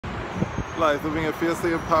Life, living a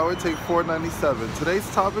fiercely empowered, take 497.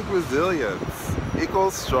 Today's topic, resilience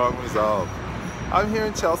equals strong resolve. I'm here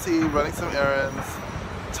in Chelsea running some errands,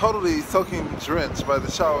 totally soaking drenched by the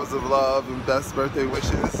showers of love and best birthday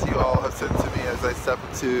wishes you all have sent to me as I step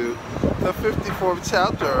into the 54th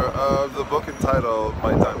chapter of the book entitled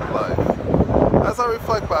My Diamond Life. As I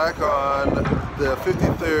reflect back on the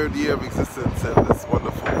 53rd year of existence in this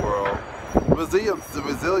wonderful world,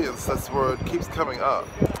 resilience, this word keeps coming up.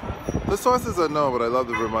 The sources are known, but I love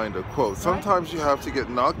the reminder, quote, sometimes you have to get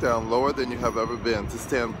knocked down lower than you have ever been to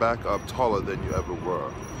stand back up taller than you ever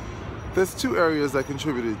were. There's two areas that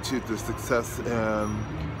contributed to the success in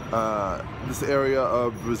this area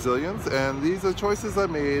of resilience, and these are choices I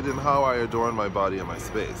made in how I adorn my body and my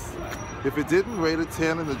space. If it didn't rate a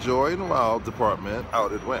 10 in the joy and wow department,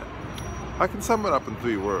 out it went. I can sum it up in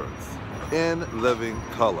 3 words. In living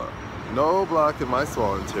color. No black in my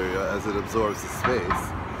small interior as it absorbs the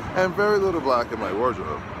space, and very little black in my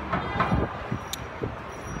wardrobe.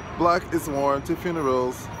 Black is worn to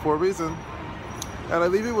funerals for a reason. And I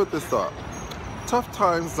leave you with this thought. Tough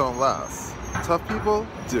times don't last. Tough people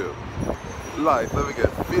do. Life, living it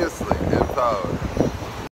fiercely empowered.